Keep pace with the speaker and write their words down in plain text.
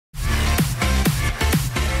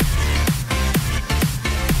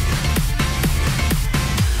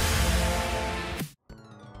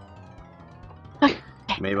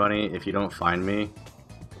May Bunny, if you don't find me,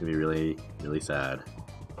 it's gonna be really, really sad.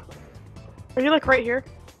 Are you like right here?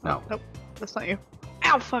 No. Nope, that's not you.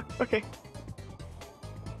 Ow, fuck. Okay.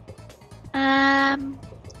 And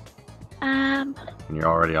you're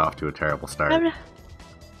already off to a terrible start. I've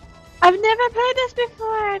never played this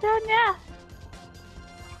before. I don't know.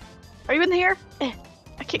 Are you in here?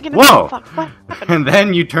 I can't get in. Whoa! Fuck. What happened? And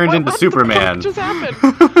then you turned into Superman. What just happened?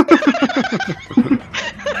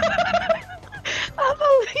 I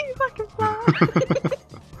believe I can fly.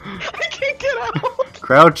 I can't get out.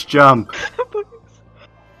 Crouch jump.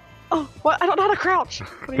 Oh, what? I don't know how to crouch. How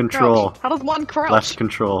do you Control. crouch? How does one crouch? Left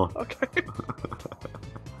control. Okay.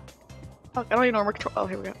 Fuck, I don't even know where control. Oh,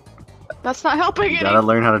 here we go. That's not helping. You gotta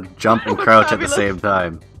learn how to jump and crouch at the Fabulous. same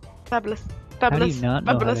time. Fabulous. How do Fabulous. you not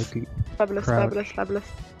know Fabulous. how to Fabulous. crouch? Fabulous. Fabulous.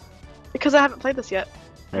 Because I haven't played this yet.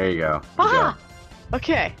 There you go. Good Ah! job.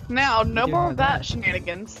 Okay, now no You more don't of know that that.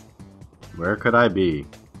 shenanigans. Where could I be?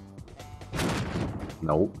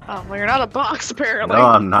 Nope. Oh, well, you're not a box, apparently. No,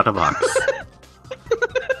 I'm not a box.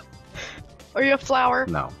 Are you a flower?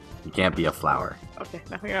 No, you can't be a flower. Okay,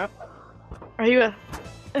 no, you're not. Are you a...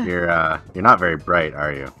 You're not very bright,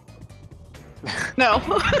 are you? No.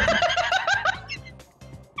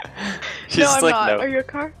 She's No, just I'm like, not. no. Are you a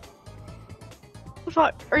car? The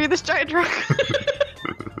fuck? Are you this giant truck? I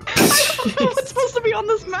don't know what's supposed to be on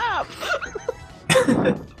this map.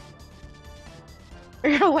 Are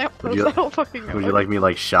you a lamppost? you- I don't fucking know. Would you like me to,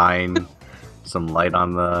 like, shine some light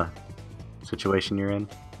on the situation you're in?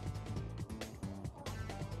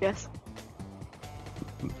 Yes.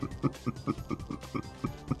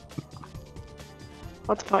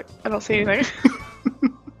 What the fuck? I don't see anything.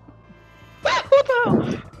 What the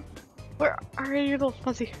hell? Where are you, little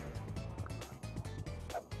fuzzy?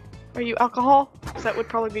 Are you alcohol? 'Cause that would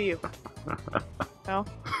probably be you. No.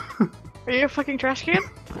 Are you a fucking trash can?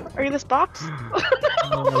 Are you this box?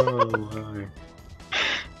 Oh, my.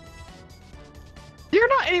 You're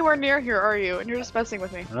not anywhere near here, are you? And you're just messing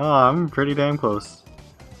with me. Oh, I'm pretty damn close.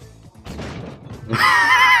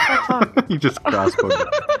 You just crossbow.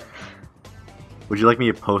 Would you like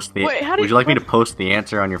me to post the? Wait, how do Would you like me to post the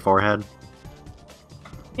answer on your forehead?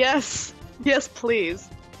 Yes. Yes, please.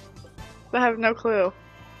 I have no clue.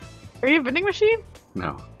 Are you a vending machine?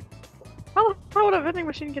 No, How would a vending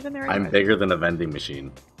machine get in there I'm anyway? bigger than a vending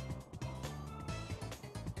machine.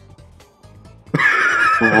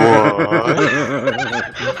 What?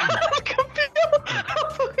 I'm confused.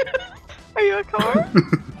 Are you a car?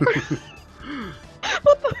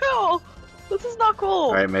 What the hell? This is not cool.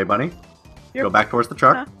 All right, May Bunny, You're- go back towards the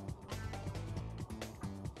truck. Huh?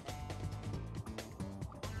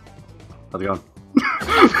 How's it going?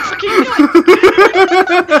 Fucking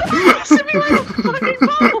simulated fucking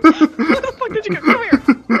ball. Where the fuck did you go? Come here.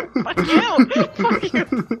 Fuck you. Fuck you.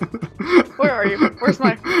 Where are you? Where's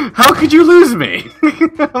my? How could you lose me?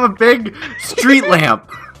 I'm a big street lamp.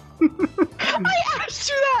 I asked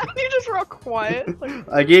you that. And you just real quiet. Like,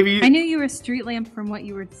 I gave you. I knew you were a street lamp from what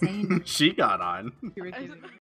you were saying. She got on. You were doing.